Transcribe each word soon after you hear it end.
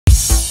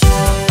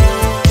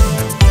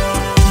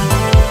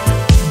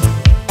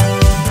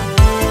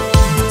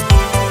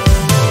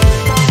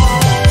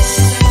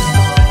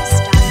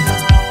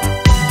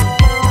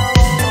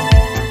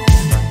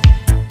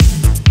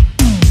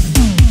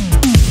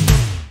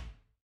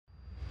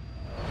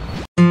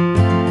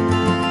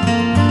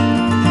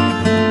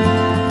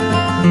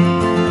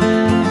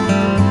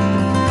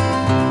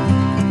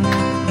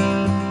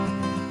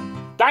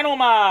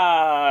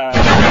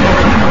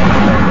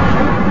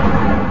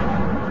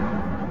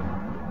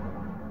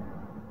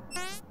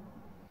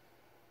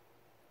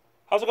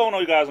How's it going,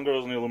 all you guys and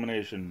girls in the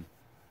Illumination?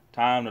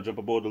 Time to jump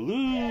aboard the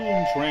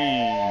Loon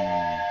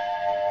Train.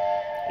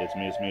 It's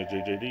me,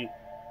 JJD.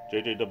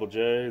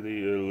 JJ,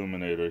 the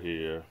Illuminator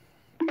here.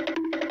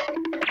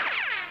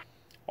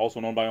 Also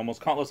known by almost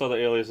countless other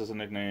aliases and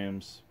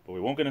nicknames, but we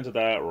won't get into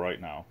that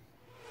right now.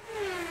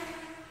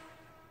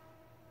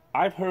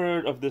 I've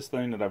heard of this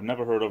thing that I've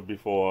never heard of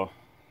before,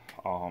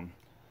 and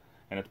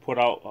it's put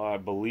out, I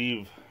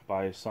believe,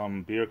 by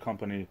some beer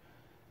company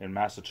in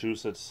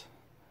Massachusetts.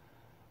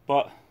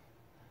 But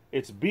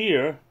it's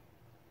beer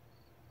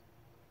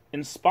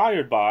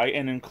inspired by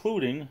and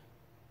including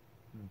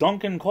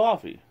Dunkin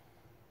coffee.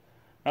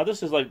 Now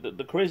this is like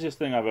the craziest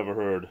thing I've ever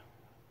heard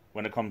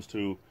when it comes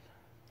to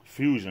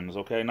fusions,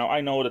 okay? Now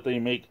I know that they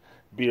make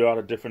beer out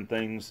of different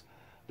things.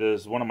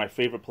 There's one of my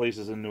favorite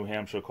places in New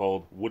Hampshire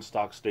called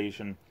Woodstock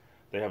Station.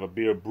 They have a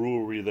beer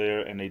brewery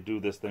there, and they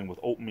do this thing with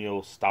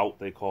oatmeal stout,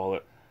 they call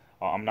it.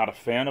 I'm not a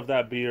fan of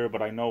that beer,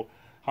 but I know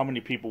how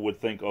many people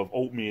would think of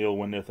oatmeal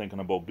when they're thinking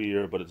about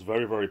beer, but it's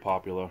very, very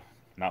popular.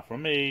 Not for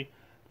me.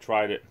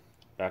 Tried it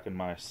back in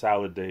my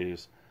salad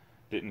days.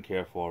 Didn't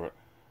care for it.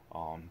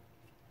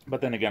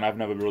 But then again, I've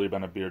never really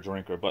been a beer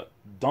drinker. But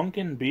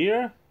Dunkin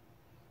beer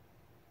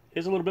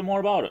is a little bit more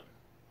about it.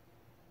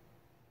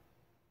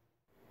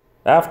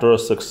 After a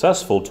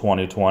successful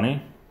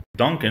 2020,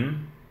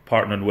 Dunkin,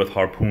 partnered with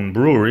Harpoon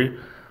Brewery,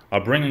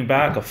 are bringing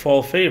back a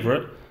fall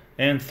favorite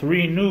and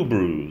 3 new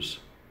brews.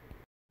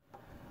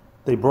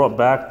 They brought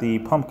back the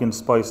pumpkin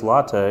spice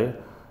latte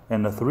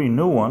and the 3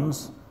 new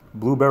ones,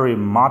 blueberry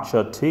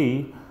matcha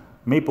tea,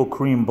 maple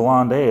cream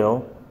blonde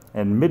ale,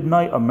 and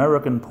midnight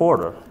American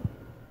porter.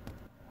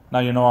 Now,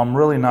 you know, I'm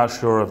really not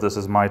sure if this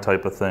is my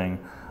type of thing.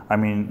 I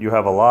mean, you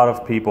have a lot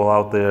of people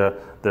out there,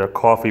 they're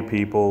coffee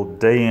people,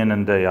 day in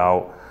and day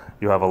out.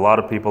 You have a lot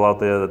of people out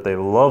there that they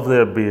love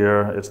their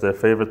beer, it's their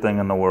favorite thing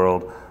in the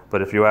world.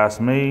 But if you ask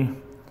me,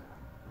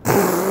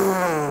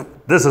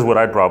 this is what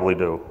I'd probably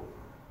do.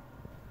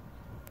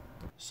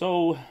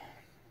 So,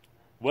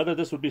 whether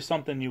this would be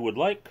something you would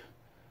like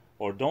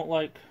or don't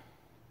like,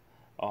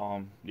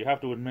 you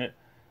have to admit,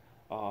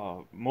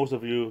 most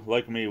of you,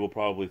 like me, will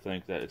probably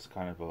think that it's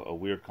kind of a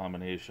weird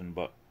combination,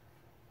 but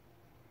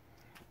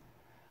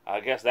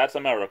I guess that's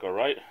America,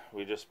 right?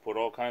 We just put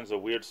all kinds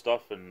of weird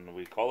stuff and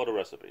we call it a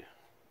recipe.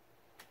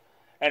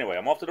 Anyway,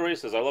 I'm off to the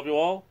races. I love you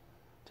all.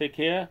 Take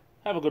care.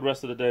 Have a good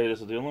rest of the day.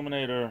 This is the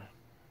Illuminator,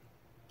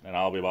 and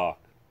I'll be back.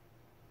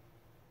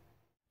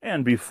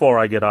 And before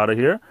I get out of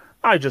here,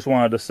 I just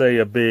wanted to say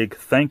a big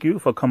thank you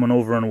for coming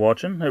over and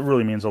watching. It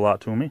really means a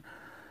lot to me.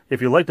 If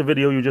you liked the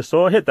video you just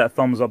saw, hit that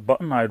thumbs up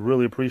button. I'd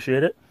really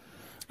appreciate it.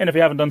 And if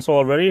you haven't done so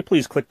already,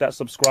 please click that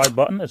subscribe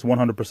button. It's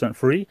 100%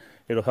 free.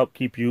 It'll help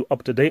keep you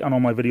up to date on all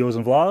my videos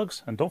and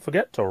vlogs. And don't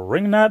forget to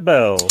ring that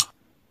bell.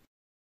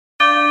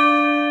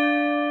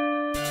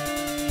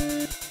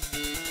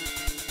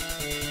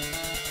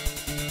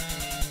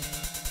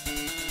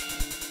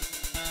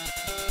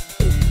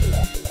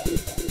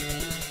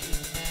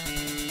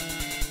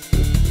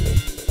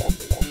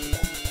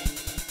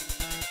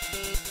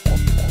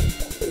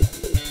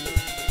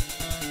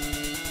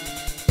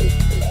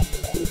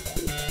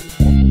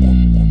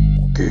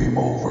 Game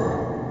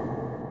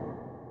over.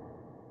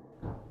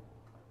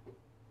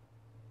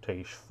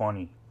 Tastes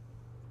funny.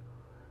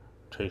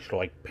 Tastes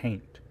like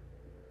paint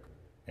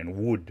and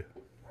wood.